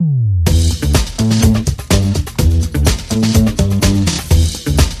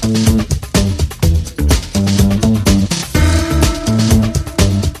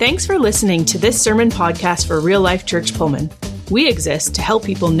Thanks for listening to this sermon podcast for Real Life Church Pullman. We exist to help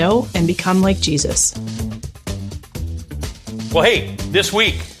people know and become like Jesus. Well, hey, this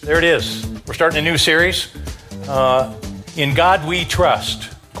week, there it is. We're starting a new series. In God We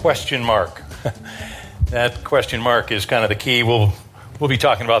Trust, question mark. That question mark is kind of the key. We'll be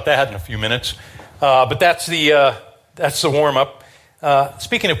talking about that in a few minutes. But that's the warm-up.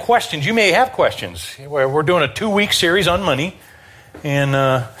 Speaking of questions, you may have questions. We're doing a 2-week series on money.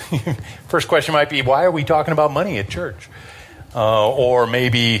 And first question might be, why are we talking about money at church? Or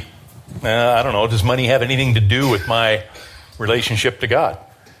maybe, I don't know, does money have anything to do with my relationship to God?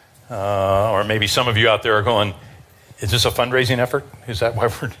 Or maybe some of you out there are going, is this a fundraising effort? Is that why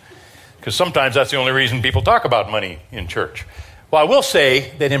we're... Because sometimes that's the only reason people talk about money in church. Well, I will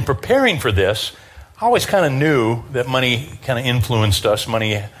say that in preparing for this, I always kind of knew that money kind of influenced us.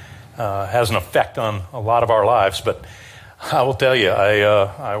 Money has an effect on a lot of our lives, but I will tell you,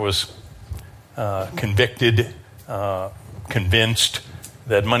 I was convicted, convinced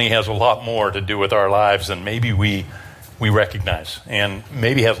that money has a lot more to do with our lives than maybe we recognize, and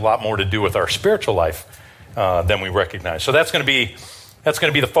maybe has a lot more to do with our spiritual life than we recognize. So that's going to be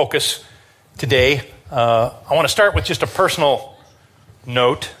the focus today. I want to start with just a personal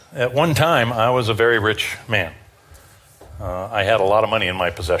note. At one time, I was a very rich man. I had a lot of money in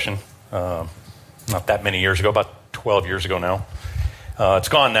my possession. Not that many years ago, about 12 years ago now. It's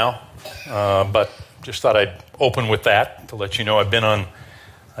gone now, but just thought I'd open with that to let you know I've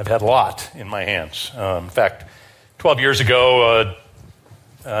had a lot in my hands. In fact, 12 years ago,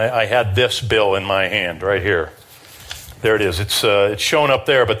 I had this bill in my hand right here. There it is. It's shown up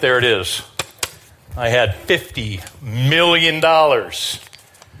there, but there it is. I had $50 million.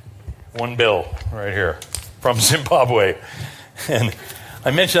 One bill right here from Zimbabwe. And I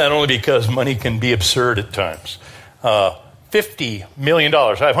mention that only because money can be absurd at times. $50 million.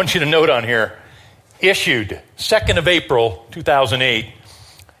 I want you to note on here, issued 2nd of April, 2008.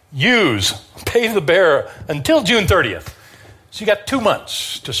 Pay the bearer until June 30th. So you got 2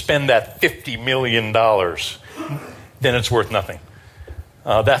 months to spend that $50 million. Then it's worth nothing.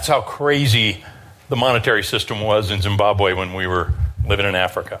 That's how crazy the monetary system was in Zimbabwe when we were living in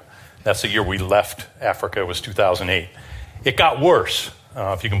Africa. That's the year we left Africa. It was 2008. It got worse,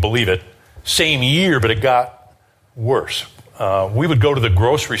 if you can believe it. Same year, but it got worse. We would go to the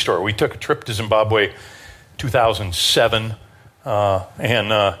grocery store. We took a trip to Zimbabwe 2007,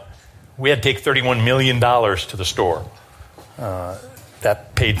 and we had to take $31 million to the store.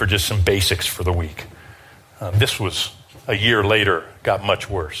 That paid for just some basics for the week. This was a year later, got much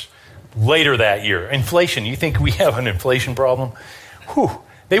worse. Later that year, inflation. You think we have an inflation problem? Whew.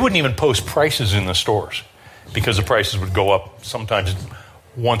 They wouldn't even post prices in the stores because the prices would go up sometimes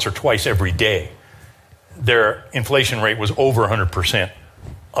once or twice every day. Their inflation rate was over 100%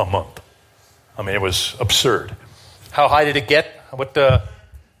 a month. I mean, it was absurd. How high did it get? Did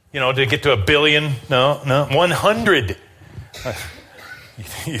it get to $1 billion? No, 100.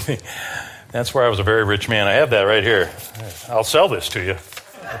 You think that's where I was a very rich man. I have that right here. I'll sell this to you.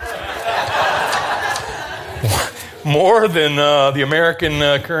 More than the American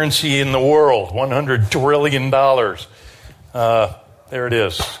currency in the world, $100 trillion. There it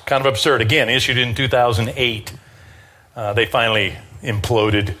is. Kind of absurd. Again, issued in 2008. They finally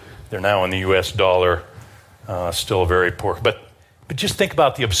imploded. They're now in the U.S. dollar. Still very poor. But just think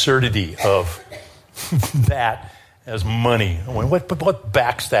about the absurdity of that as money. What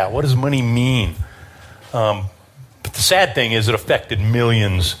backs that? What does money mean? But the sad thing is it affected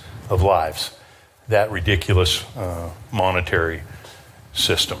millions of lives, that ridiculous monetary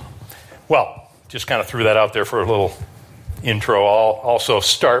system. Well, just kind of threw that out there for a little intro. I'll also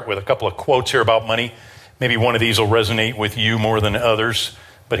start with a couple of quotes here about money. Maybe one of these will resonate with you more than others,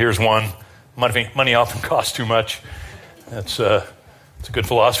 but here's one. Money often costs too much. It's a good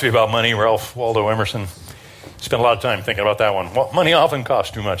philosophy about money. Ralph Waldo Emerson spent a lot of time thinking about that one. Well, money often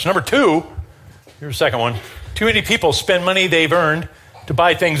costs too much. Number 2, here's the second one. Too many people spend money they've earned to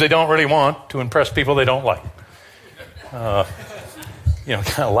buy things they don't really want to impress people they don't like. Kind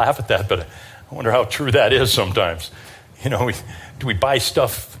of laugh at that, but I wonder how true that is sometimes. Do we buy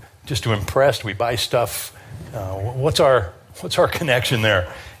stuff just to impress? Do we buy stuff? What's our connection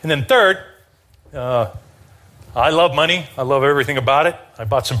there? And then third, I love money. I love everything about it. I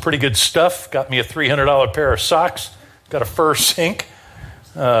bought some pretty good stuff. Got me a $300 pair of socks. Got a fur sink,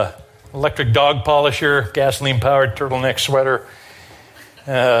 electric dog polisher, gasoline-powered turtleneck sweater.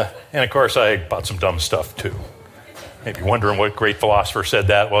 And of course, I bought some dumb stuff too. Maybe wondering what great philosopher said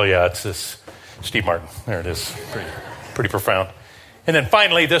that. Well, yeah, it's this Steve Martin. There it is. Pretty profound. And then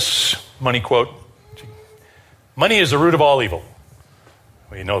finally, this money quote. Money is the root of all evil.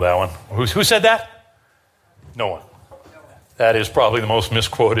 Well, you know that one. Who said that? No one. That is probably the most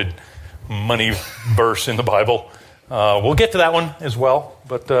misquoted money verse in the Bible. We'll get to that one as well,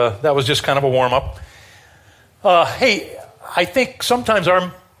 but that was just kind of a warm-up. Hey, I think sometimes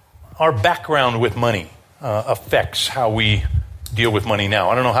our background with money affects how we deal with money now.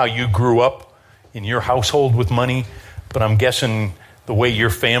 I don't know how you grew up in your household with money, but I'm guessing the way your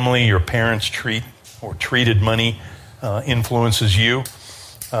family, your parents treated money influences you.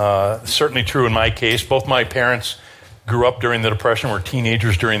 Certainly true in my case. Both my parents grew up during the Depression, were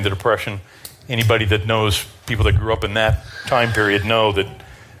teenagers during the Depression. Anybody that knows people that grew up in that time period know that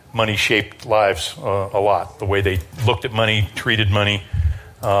money shaped lives a lot. The way they looked at money, treated money.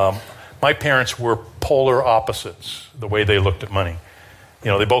 My parents were polar opposites, the way they looked at money.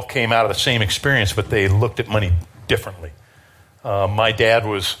 You know, they both came out of the same experience, but they looked at money differently. My dad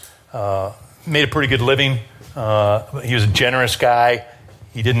made a pretty good living. He was a generous guy.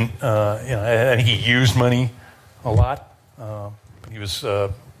 He didn't, and he used money a lot. He was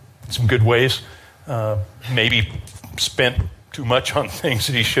in some good ways. Maybe spent too much on things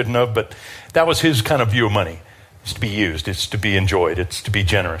that he shouldn't have, but that was his kind of view of money. It's to be used. It's to be enjoyed. It's to be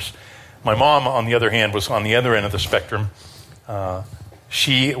generous. My mom, on the other hand, was on the other end of the spectrum.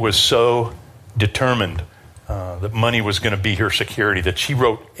 She was so determined that money was going to be her security that she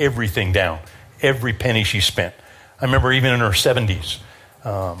wrote everything down, every penny she spent. I remember even in her 70s,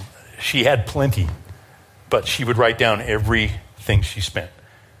 she had plenty, but she would write down everything she spent.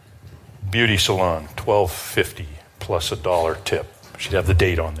 Beauty salon, $12.50 plus $1 tip. She'd have the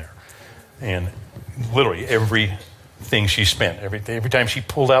date on there. And literally everything she spent, every time she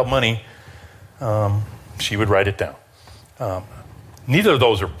pulled out money, she would write it down. Neither of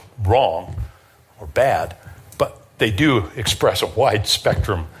those are wrong or bad, but they do express a wide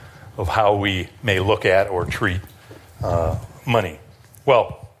spectrum of how we may look at or treat money.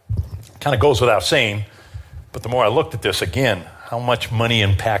 Well, kind of goes without saying, but the more I looked at this again, how much money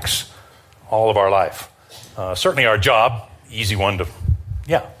impacts all of our life. Certainly our job, easy one to,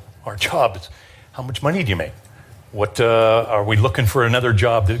 our job is how much money do you make? What are we looking for another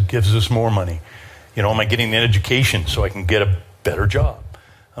job that gives us more money? You know, am I getting an education so I can get a better job?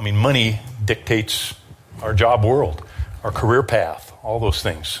 I mean, money dictates our job world, our career path, all those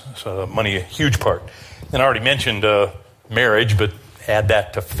things. So money, a huge part. And I already mentioned marriage, but add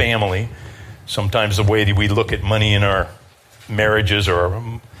that to family. Sometimes the way that we look at money in our marriages or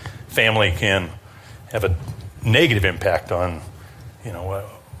our family can have a negative impact on,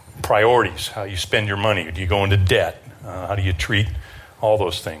 priorities, how you spend your money. Do you go into debt? How do you treat all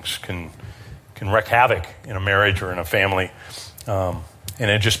those things? Can wreak havoc in a marriage or in a family. And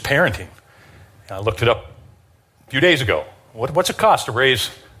then just parenting. I looked it up a few days ago. What's it cost to raise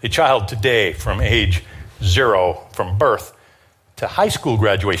a child today from age 0, from birth, to high school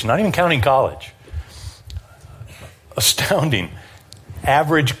graduation, not even counting college? Astounding.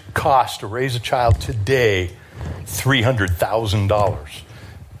 Average cost to raise a child today,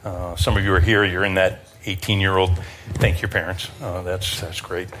 $300,000. Some of you are here, you're in that 18-year-old, thank your parents. That's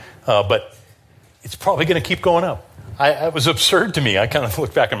great. But it's probably going to keep going up. It was absurd to me. I kind of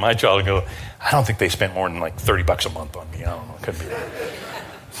look back at my child and go, I don't think they spent more than like $30 a month on me. I don't know, it could be that.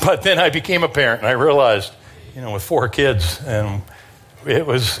 But then I became a parent and I realized, with 4 kids, and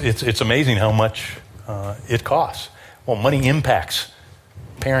it's amazing how much it costs. Well, money impacts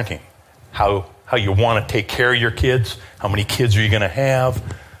parenting, how you want to take care of your kids, how many kids are you going to have.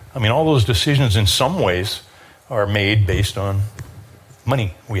 I mean, all those decisions in some ways are made based on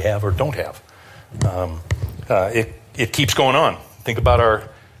money we have or don't have. It keeps going on. Think about our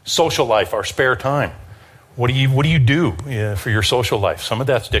social life, our spare time. What do you do for your social life? Some of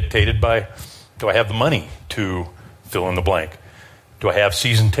that's dictated by, do I have the money to fill in the blank? Do I have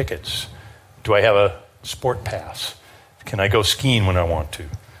season tickets? Do I have a sport pass? Can I go skiing when I want to?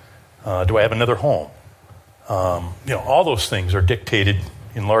 Do I have another home? All those things are dictated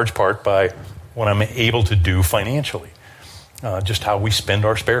in large part by what I'm able to do financially. Just how we spend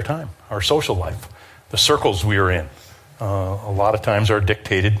our spare time, our social life, the circles we are in. A lot of times are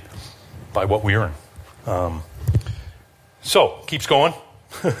dictated by what we earn. So, keeps going.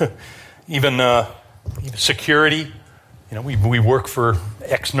 Even security. We work for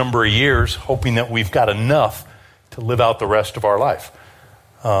X number of years hoping that we've got enough to live out the rest of our life.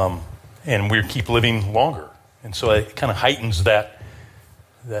 And we keep living longer. And so it kind of heightens that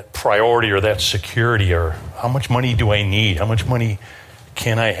priority or that security, or how much money do I need? How much money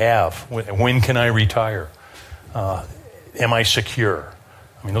can I have? When can I retire? Am I secure?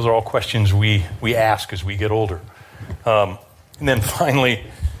 I mean, those are all questions we ask as we get older. And then finally,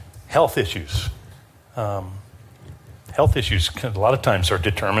 health issues. Health issues a lot of times are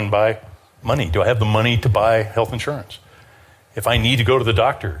determined by money. Do I have the money to buy health insurance? If I need to go to the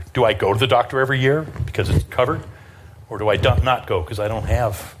doctor, do I go to the doctor every year because it's covered? Or do I not go because I don't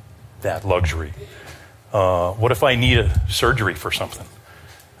have that luxury? What if I need a surgery for something?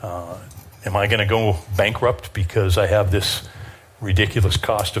 Am I going to go bankrupt because I have this ridiculous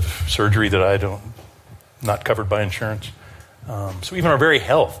cost of surgery that not covered by insurance? So even our very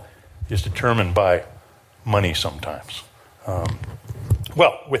health is determined by money sometimes.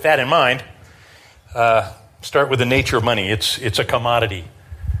 Well, with that in mind, start with the nature of money. It's a commodity.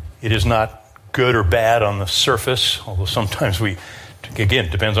 It is not good or bad on the surface, although sometimes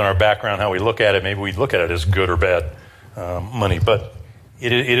again, depends on our background, how we look at it. Maybe we look at it as good or bad money, but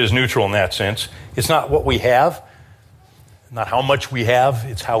it is neutral in that sense. It's not what we have, not how much we have,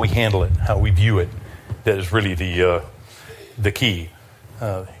 it's how we handle it, how we view it. That is really the key.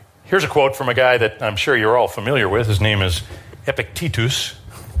 Here's a quote from a guy that I'm sure you're all familiar with. His name is Epictetus,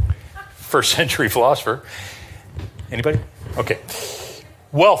 first century philosopher. Anybody? Okay.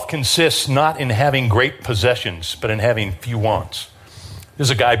 Wealth consists not in having great possessions, but in having few wants. This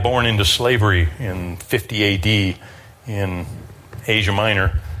is a guy born into slavery in 50 AD in Asia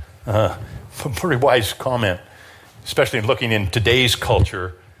Minor. Pretty wise comment, especially looking in today's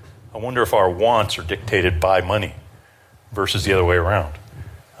culture. I wonder if our wants are dictated by money versus the other way around.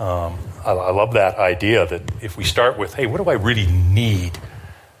 I love that idea that if we start with, hey, what do I really need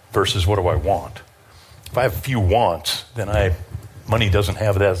versus what do I want? If I have a few wants, then money doesn't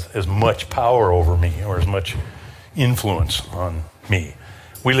have as much power over me or as much influence on me.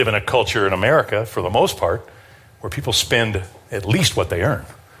 We live in a culture in America, for the most part, where people spend at least what they earn,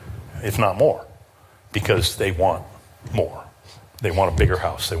 if not more, because they want more. They want a bigger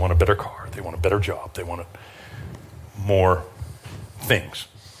house. They want a better car. They want a better job. They want more things.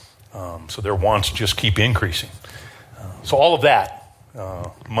 So their wants just keep increasing. So all of that,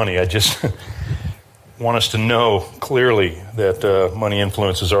 money, I just want us to know clearly that money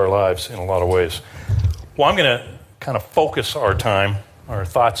influences our lives in a lot of ways. Well, I'm going to kind of focus our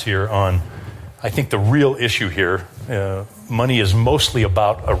thoughts here on, I think the real issue here, money is mostly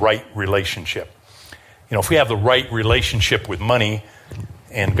about a right relationship. If we have the right relationship with money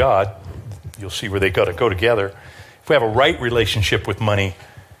and God, you'll see where they got to go together. If we have a right relationship with money,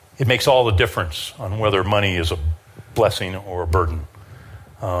 it makes all the difference on whether money is a blessing or a burden.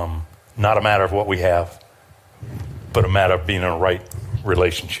 Not a matter of what we have, but a matter of being in a right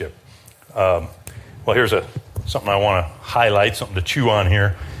relationship. Well, here's something I want to highlight, something to chew on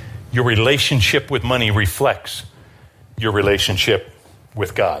here. Your relationship with money reflects your relationship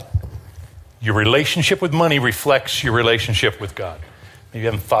with God. Your relationship with money reflects your relationship with God. Maybe you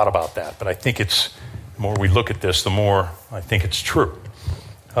haven't thought about that, but I think the more we look at this, the more I think it's true.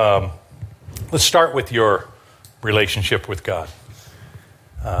 Let's start with your relationship with God.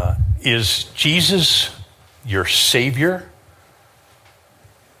 Is Jesus your Savior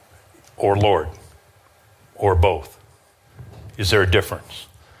or Lord? Or both? Is there a difference?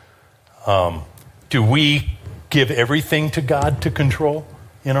 Do we give everything to God to control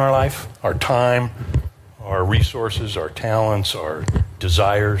in our life? Our time, our resources, our talents, our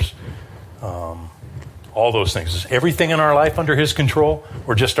desires, all those things. Is everything in our life under His control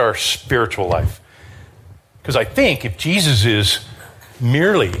or just our spiritual life? Because I think if Jesus is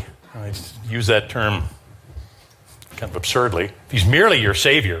merely, I use that term kind of absurdly, if He's merely your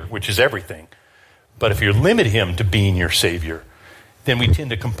Savior, which is everything, but if you limit Him to being your Savior, then we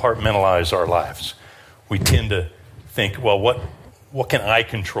tend to compartmentalize our lives. We tend to think, well, what can I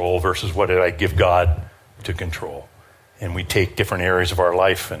control versus what did I give God to control? And we take different areas of our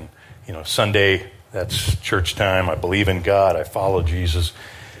life and, Sunday, that's church time. I believe in God. I follow Jesus.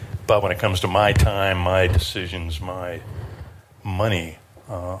 But when it comes to my time, my decisions, my money,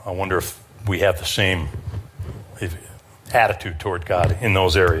 I wonder if we have the same attitude toward God in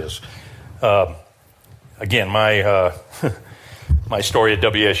those areas. Again, my story at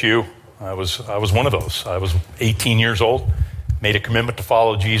WSU, I was one of those. I was 18 years old, made a commitment to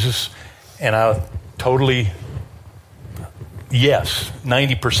follow Jesus, and I totally,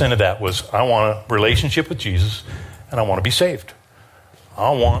 90% of that was I want a relationship with Jesus, and I want to be saved. I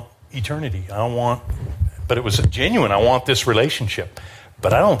want eternity. But it was genuine. I want this relationship.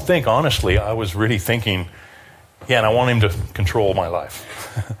 But I don't think, honestly, I was really thinking, and I want Him to control my life.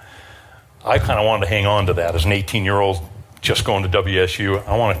 I kind of wanted to hang on to that as an 18-year-old just going to WSU.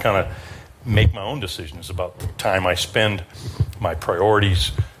 I want to kind of make my own decisions about the time I spend, my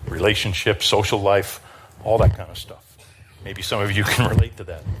priorities, relationships, social life, all that kind of stuff. Maybe some of you can relate to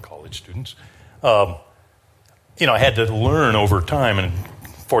that, college students. I had to learn over time and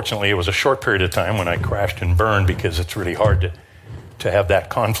Fortunately, it was a short period of time when I crashed and burned, because it's really hard to have that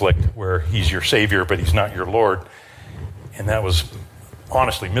conflict where he's your Savior, but he's not your Lord. And that was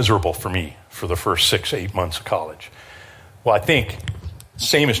honestly miserable for me for the first 6-8 months of college. Well, I think the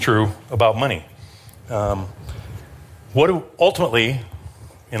same is true about money. Ultimately,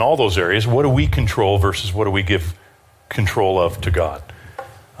 in all those areas, what do we control versus what do we give control of to God?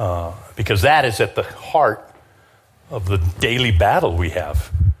 Because that is at the heart of the daily battle we have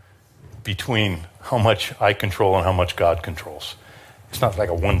between how much I control and how much God controls. It's not like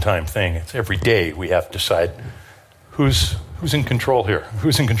a one-time thing. It's every day we have to decide who's in control here,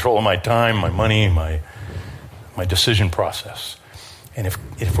 who's in control of my time, my money, my decision process. And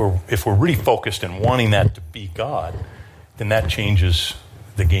if we're really focused and wanting that to be God, then that changes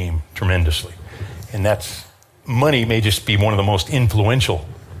the game tremendously. And money may just be one of the most influential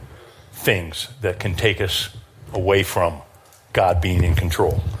things that can take us away from God being in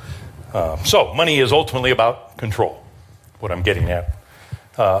control. So money is ultimately about control, what I'm getting at.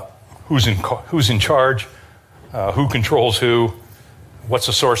 Who's in charge, who controls who, what's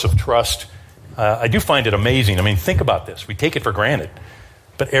the source of trust. I do find it amazing. I mean, think about this. We take it for granted.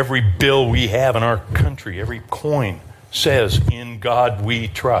 But every bill we have in our country, every coin says, "In God we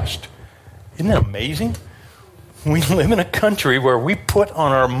trust." Isn't that amazing? We live in a country where we put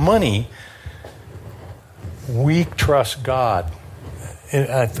on our money, we trust God.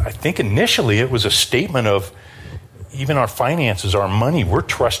 I think initially it was a statement of even our finances, our money, we're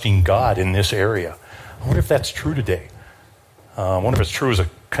trusting God in this area. I wonder if that's true today. I wonder if it's true as a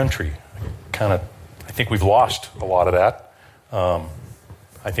country. I think we've lost a lot of that.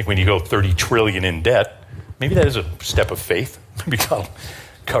 I think when you go 30 trillion in debt, maybe that is a step of faith. Maybe God will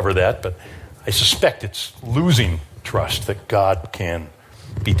cover that, but I suspect it's losing trust that God can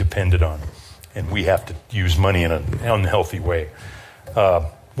be depended on, and we have to use money in an unhealthy way.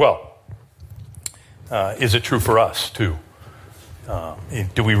 Is it true for us too?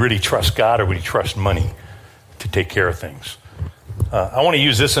 Do we really trust God, or do we trust money to take care of things? I want to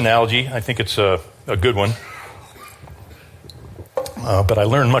use this analogy. I think it's a good one. But I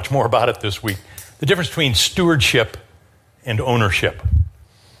learned much more about it this week. The difference between stewardship and ownership.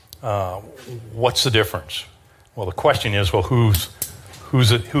 What's the difference? Well, the question is, whose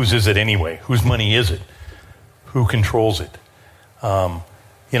is it anyway? Whose money is it? Who controls it?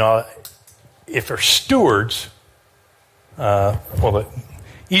 If they're stewards, the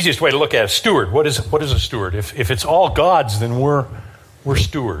easiest way to look at a steward, what is a steward? If it's all God's, then we're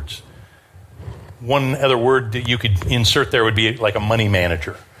stewards. One other word that you could insert there would be like a money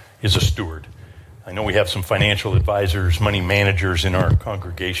manager is a steward. I know we have some financial advisors, money managers in our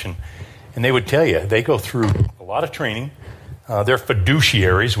congregation, and they would tell you they go through a lot of training. They're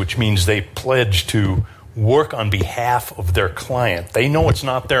fiduciaries, which means they pledge to work on behalf of their client. They know it's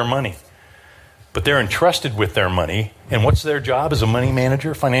not their money, but they're entrusted with their money. And what's their job as a money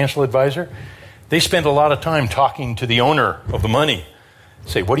manager, financial advisor? They spend a lot of time talking to the owner of the money.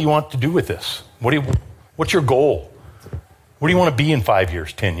 Say, what do you want to do with this? What's your goal? What do you want to be in 5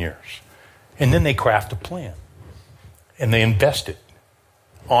 years, 10 years? And then they craft a plan. And they invest it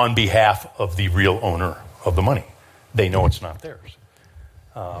on behalf of the real owner of the money. They know it's not theirs.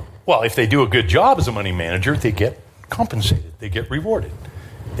 If they do a good job as a money manager, they get compensated. They get rewarded.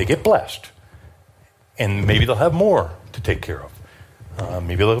 They get blessed. And maybe they'll have more to take care of.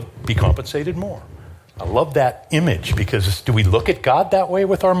 Maybe they'll be compensated more. I love that image, because do we look at God that way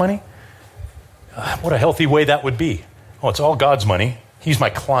with our money? What a healthy way that would be. It's all God's money. He's my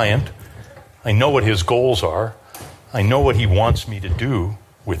client. I know what his goals are. I know what he wants me to do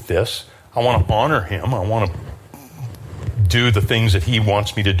with this. I want to honor him. I want to do the things that he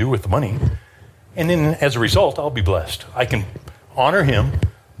wants me to do with the money. And then as a result, I'll be blessed. I can honor him,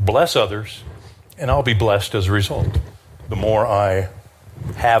 bless others, and I'll be blessed as a result. The more I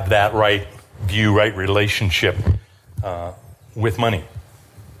have that right view, right relationship with money.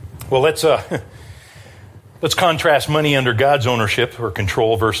 Well, let's contrast money under God's ownership or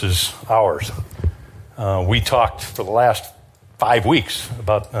control versus ours. We talked for the last 5 weeks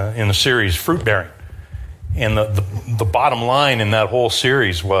about in the series fruit bearing, and the bottom line in that whole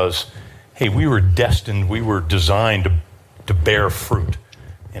series was, hey, we were destined, we were designed to bear fruit.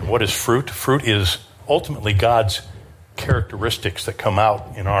 And what is fruit? Fruit is ultimately God's characteristics that come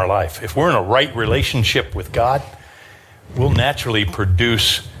out in our life. If we're in a right relationship with God, we'll naturally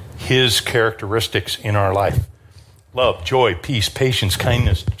produce his characteristics in our life. Love, joy, peace, patience,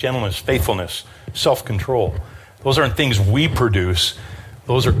 kindness, gentleness, faithfulness, self-control. Those aren't things we produce.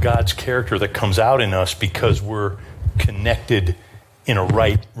 Those are God's character that comes out in us because we're connected in a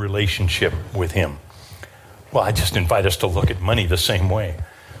right relationship with him. Well, I just invite us to look at money the same way.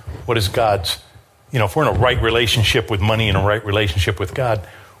 what is God's, if we're in a right relationship with money and a right relationship with God,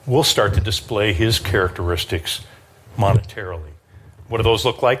 we'll start to display his characteristics monetarily. What do those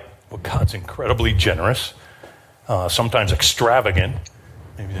look like? Well, God's incredibly generous, sometimes extravagant.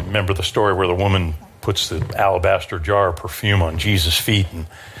 Maybe you remember the story where the woman puts the alabaster jar of perfume on Jesus' feet, and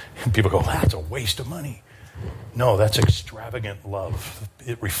people go, that's a waste of money. No, that's extravagant love.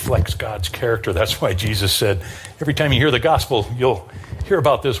 It reflects God's character. That's why Jesus said, every time you hear the gospel, you'll hear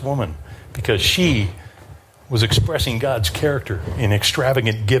about this woman, because she was expressing God's character in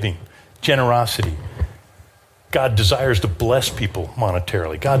extravagant giving, generosity. God desires to bless people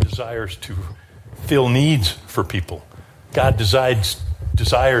monetarily. God desires to fill needs for people. God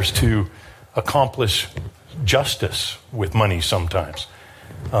desires to accomplish justice with money sometimes.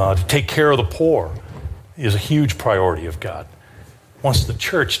 To take care of the poor is a huge priority of God. He wants the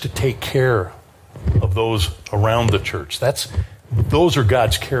church to take care of those around the church. Those are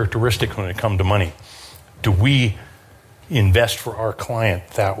God's characteristics when it comes to money. Do we invest for our client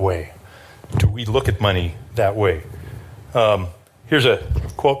that way? Do we look at money that way? Here's a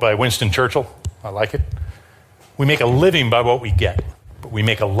quote by Winston Churchill. I like it. We make a living by what we get, but we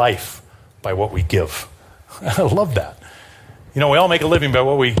make a life by what we give. I love that. We all make a living by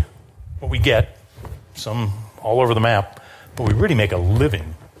what we get, some all over the map, but we really make a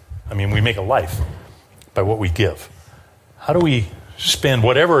living. We make a life by what we give. How do we spend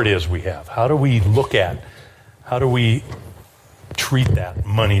whatever it is we have? How do we treat that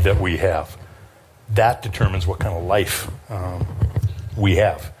money that we have? That determines what kind of life we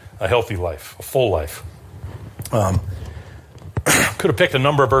have. A healthy life, a full life. Could have picked a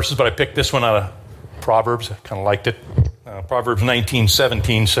number of verses, but I picked this one out of Proverbs. I kind of liked it. Proverbs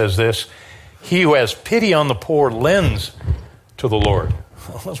 19:17 says this: he who has pity on the poor lends to the Lord.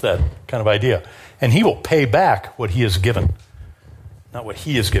 I love that kind of idea. And he will pay back what he has given. Not what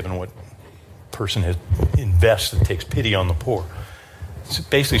he has given, what person has invests and takes pity on the poor. It's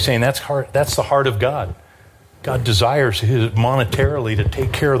basically saying that's the heart of God. God desires monetarily to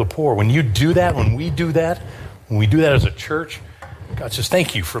take care of the poor. When you do that, when we do that as a church, God says,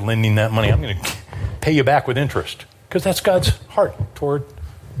 thank you for lending that money. I'm going to pay you back with interest. Because that's God's heart toward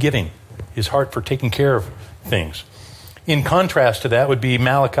giving, his heart for taking care of things. In contrast to that would be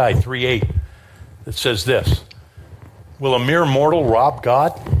Malachi 3:8 that says this: will a mere mortal rob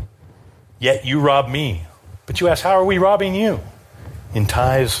God? Yet you rob me. But you ask, how are we robbing you? In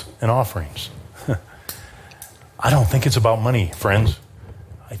tithes and offerings. I don't think it's about money, friends.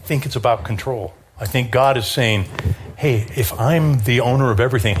 I think it's about control. I think God is saying, hey, if I'm the owner of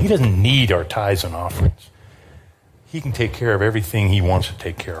everything, he doesn't need our tithes and offerings. He can take care of everything he wants to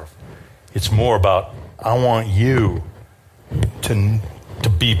take care of. It's more about, I want you to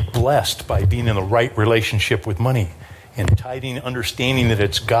be blessed by being in the right relationship with money and tithing, understanding that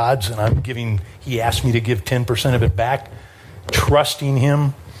it's God's and he asked me to give 10% of it back, trusting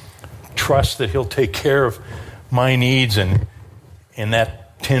him, trust that he'll take care of my needs, and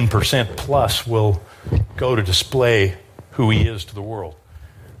that 10% plus will go to display who he is to the world.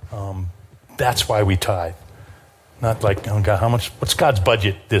 That's why we tithe. Not like, oh God, what's God's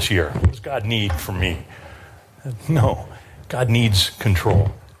budget this year? What does God need from me? No, God needs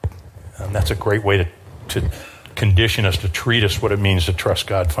control. And that's a great way to condition us, to treat us what it means to trust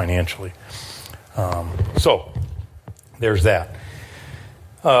God financially. So, there's that.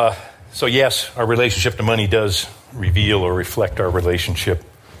 So yes, our relationship to money does reveal or reflect our relationship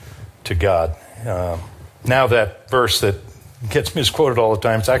to God. Now that verse that gets misquoted all the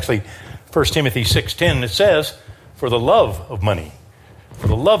time, it's actually 1 Timothy 6:10. It says, for the love of money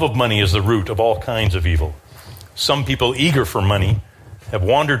is the root of all kinds of evil. Some people eager for money have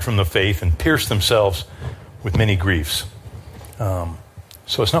wandered from the faith and pierced themselves with many griefs.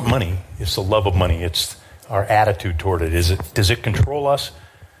 So it's not money, it's the love of money. It's our attitude toward it. Does it control us,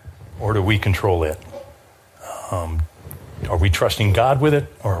 or do we control it? Are we trusting God with it,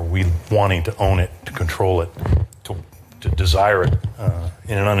 or are we wanting to own it, to control it, to desire it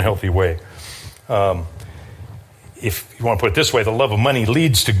in an unhealthy way? If you want to put it this way, the love of money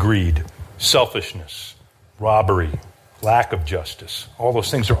leads to greed, selfishness, robbery, lack of justice. All those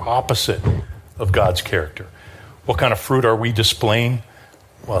things are opposite of God's character. What kind of fruit are we displaying?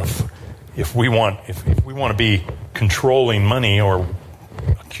 Well, if we want to be controlling money or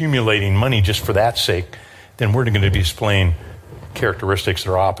accumulating money just for that sake, then we're going to be displaying characteristics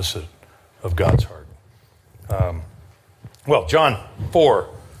that are opposite of God's heart. John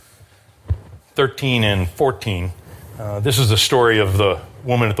 4:13 and 14. This is the story of the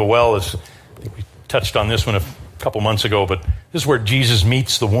woman at the well. I think we touched on this one a couple months ago, but this is where Jesus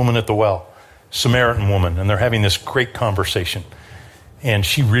meets the woman at the well, Samaritan woman, and they're having this great conversation. And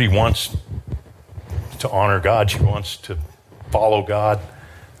she really wants to honor God. She wants to follow God.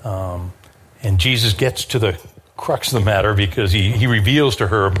 And Jesus gets to the crux of the matter because he reveals to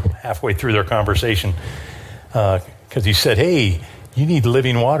her halfway through their conversation, because he said, hey, you need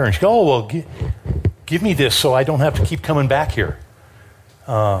living water. And she goes, oh, well, give me this so I don't have to keep coming back here.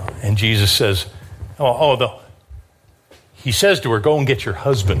 And Jesus says, he says to her, go and get your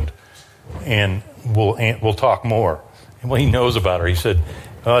husband, and we'll talk more. And what he knows about her, he said,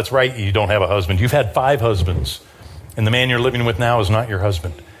 oh, that's right, you don't have a husband. You've had 5 husbands, and the man you're living with now is not your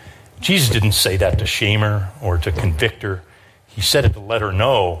husband. Jesus didn't say that to shame her or to convict her. He said it to let her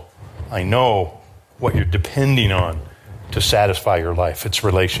know, I know what you're depending on to satisfy your life. It's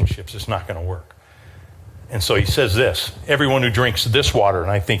relationships. It's not going to work. And so he says this, everyone who drinks this water,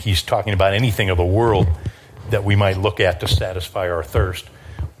 and I think he's talking about anything of the world that we might look at to satisfy our thirst,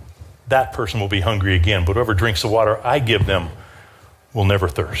 that person will be hungry again. But whoever drinks the water I give them will never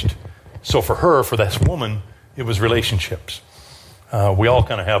thirst. So for her, for this woman, it was relationships. We all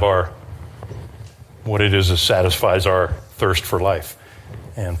kind of have what it is that satisfies our thirst for life.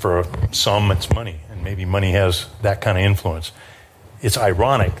 And for some, it's money. And maybe money has that kind of influence. It's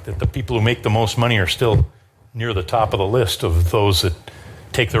ironic that the people who make the most money are still near the top of the list of those that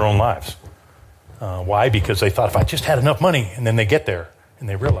take their own lives. Why? Because they thought, if I just had enough money, and then they get there, and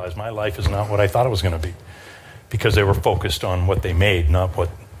they realize my life is not what I thought it was going to be. Because they were focused on what they made, not what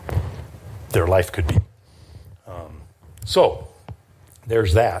their life could be. So,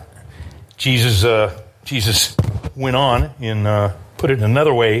 there's that. Jesus went on and put it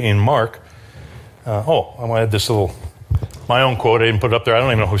another way in Mark. I want to add this my own quote. I didn't put it up there. I don't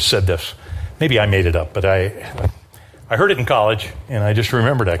even know who said this. Maybe I made it up, but I heard it in college, and I just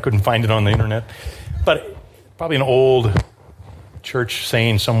remembered it. I couldn't find it on the internet. But probably an old church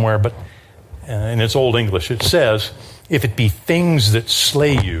saying somewhere, but in its old English, it says, if it be things that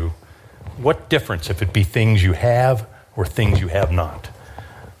slay you, what difference if it be things you have or things you have not?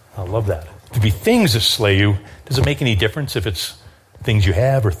 I love that. If it be things that slay you, does it make any difference if it's things you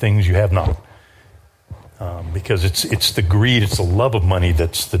have or things you have not? Because it's the greed, it's the love of money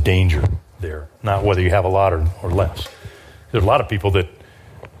that's the danger there, not whether you have a lot or less. There's a lot of people that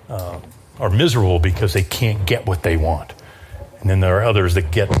are miserable because they can't get what they want. And then there are others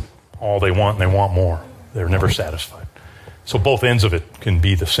that get all they want and they want more. They're never satisfied. So both ends of it can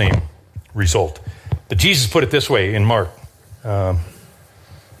be the same result. But Jesus put it this way in Mark. And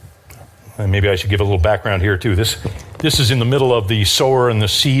maybe I should give a little background here too. This is in the middle of the sower and the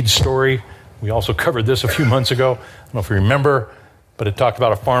seed story. We also covered this a few months ago. I don't know if you remember, but it talked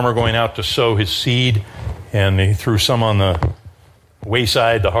about a farmer going out to sow his seed, and he threw some on the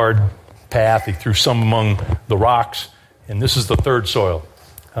wayside, the hard path. He threw some among the rocks, and this is the third soil.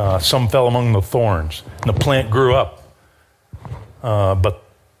 Some fell among the thorns, and the plant grew up, but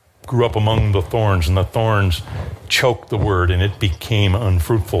grew up among the thorns, and the thorns choked the word, and it became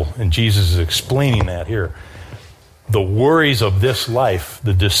unfruitful. And Jesus is explaining that here. The worries of this life,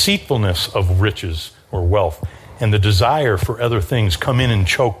 the deceitfulness of riches or wealth, and the desire for other things come in and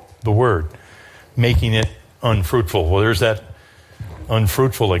choke the word, making it unfruitful. Well, there's that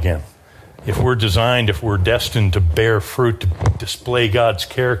unfruitful again. If we're destined to bear fruit, to display God's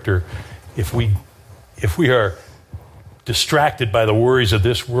character, if we are distracted by the worries of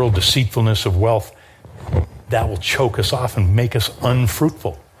this world, deceitfulness of wealth, that will choke us off and make us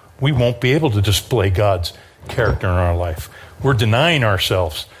unfruitful. We won't be able to display God's character in our life. We're denying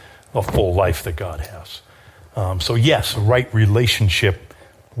ourselves a full life that God has. So yes, a right relationship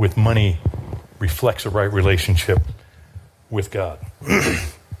with money reflects a right relationship with God.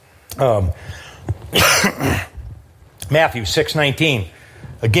 Matthew 6:19.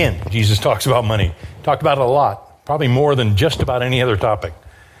 Again, Jesus talks about money. Talked about it a lot, probably more than just about any other topic.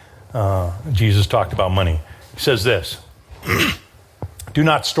 Jesus talked about money. He says this, do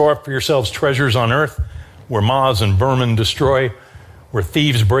not store up for yourselves treasures on earth, where moths and vermin destroy, where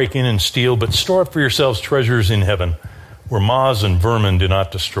thieves break in and steal, but store up for yourselves treasures in heaven, where moths and vermin do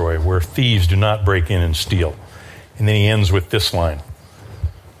not destroy, where thieves do not break in and steal. And then he ends with this line,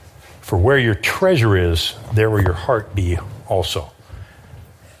 for where your treasure is, there will your heart be also.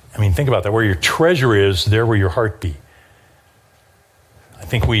 I mean, think about that. Where your treasure is, there will your heart be. I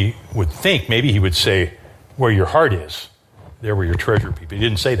think we would think, maybe he would say, where your heart is, there will your treasure be. But he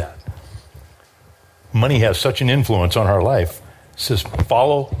didn't say that. Money has such an influence on our life. It says,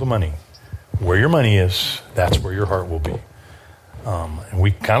 follow the money. Where your money is, that's where your heart will be. And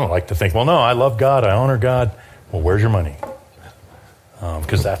we kind of like to think, well, no, I love God, I honor God. Well, where's your money?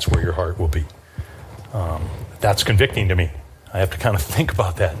 Because that's where your heart will be. That's convicting to me. I have to kind of think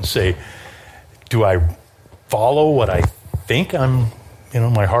about that and say, do I follow what I think I'm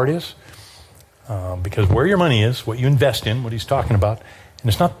my heart is? Because where your money is, what you invest in, what he's talking about, and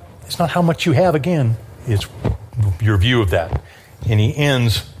it's not how much you have again, it's your view of that. And he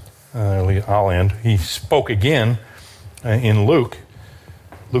ends, I'll end, he spoke again in Luke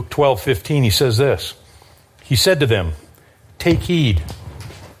 12:15, he says this. He said to them, "Take heed,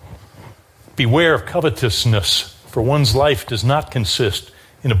 beware of covetousness, for one's life does not consist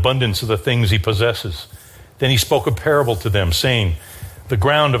in abundance of the things he possesses." Then he spoke a parable to them, saying, "The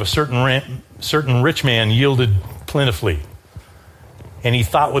ground of a certain rich man yielded plentifully. And he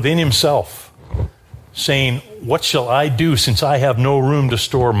thought within himself, saying, 'What shall I do, since I have no room to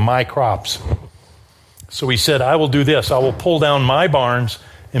store my crops?' So he said, 'I will do this. I will pull down my barns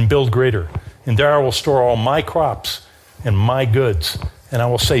and build greater. And there I will store all my crops and my goods. And I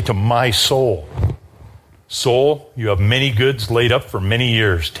will say to my soul, Soul, you have many goods laid up for many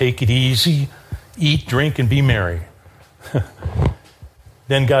years. Take it easy, eat, drink, and be merry.'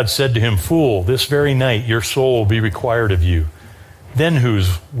 Then God said to him, 'Fool, this very night your soul will be required of you. Then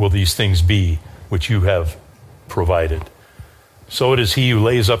whose will these things be which you have provided? So it is he who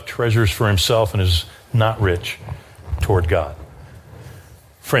lays up treasures for himself and is not rich toward God.'"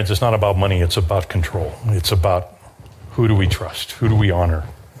 Friends, it's not about money, it's about control. It's about who do we trust, who do we honor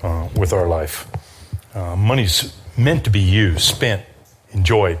with our life. Money's meant to be used, spent,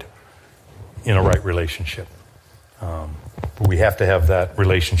 enjoyed in a right relationship. But we have to have that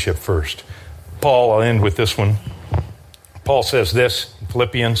relationship first. Paul, I'll end with this one. Paul says this in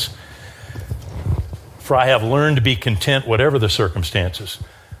Philippians, "For I have learned to be content whatever the circumstances.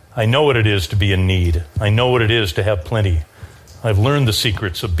 I know what it is to be in need. I know what it is to have plenty. I've learned the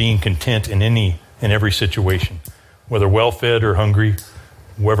secrets of being content in any and every situation, whether well-fed or hungry,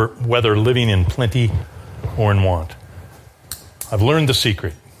 whether living in plenty or in want." I've learned the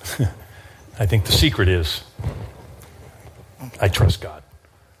secret. I think the secret is I trust God.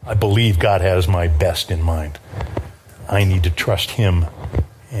 I believe God has my best in mind. I need to trust him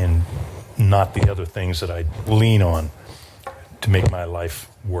and not the other things that I lean on to make my life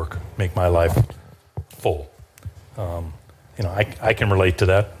work, make my life full. I can relate to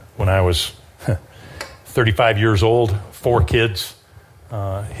that. When I was 35 years old, 4 kids,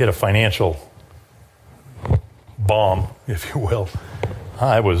 hit a financial bomb, if you will.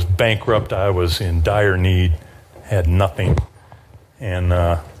 I was bankrupt. I was in dire need, had nothing. And,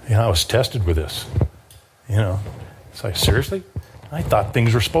 I was tested with this. It's like, seriously? I thought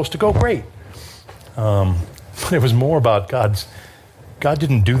things were supposed to go great. But it was more about God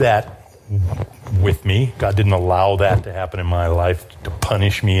didn't do that with me. God didn't allow that to happen in my life to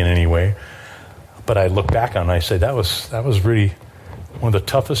punish me in any way. But I look back on it and I say that was really one of the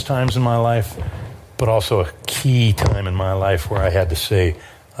toughest times in my life, but also a key time in my life where I had to say,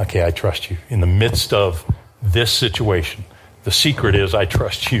 okay, I trust you. In the midst of this situation, the secret is I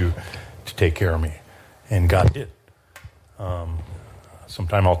trust you to take care of me. And God did.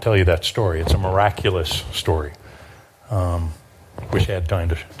 Sometime I'll tell you that story. It's a miraculous story. Wish I had time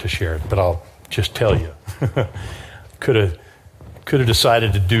to share it, but I'll just tell you. Could have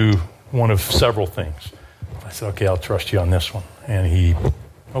decided to do one of several things. I said, okay, I'll trust you on this one. And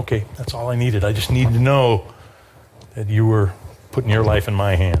okay, that's all I needed. I just needed to know that you were putting your life in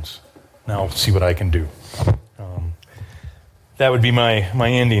my hands. Now I'll see what I can do. That would be my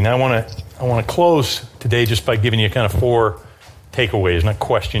ending. I want to close today just by giving you kind of 4 takeaways, not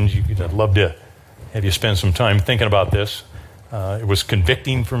questions. I'd love to have you spend some time thinking about this. It was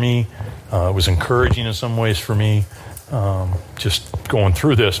convicting for me. It was encouraging in some ways for me, just going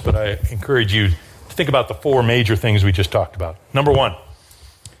through this. But I encourage you to think about the 4 major things we just talked about. Number 1,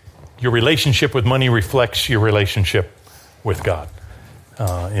 your relationship with money reflects your relationship with God.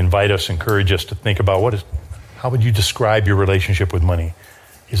 Encourage us to think about how would you describe your relationship with money?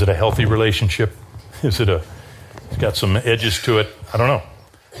 Is it a healthy relationship? It's got some edges to it? I don't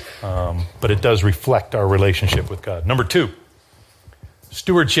know. But it does reflect our relationship with God. Number 2,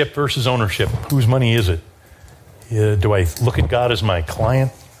 stewardship versus ownership. Whose money is it? Do I look at God as my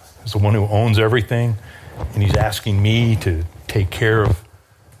client, as the one who owns everything, and he's asking me to take care of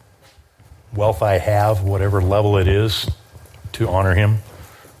wealth I have, whatever level it is, to honor him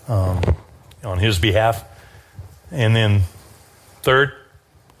on his behalf? And then 3rd,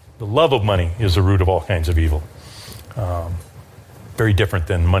 the love of money is the root of all kinds of evil. Very different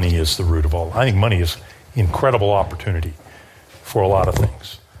than money is the root of all. I think money is incredible opportunity for a lot of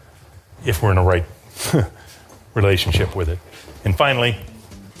things if we're in a right relationship with it. And finally,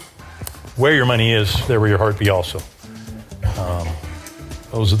 where your money is, there will your heart be also.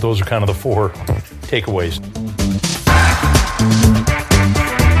 Those are kind of the 4 takeaways.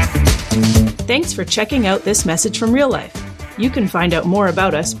 Thanks for checking out this message from Real Life. You can find out more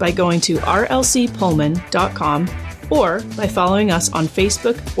about us by going to rlcpullman.com or by following us on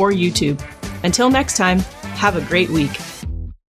Facebook or YouTube. Until next time, have a great week.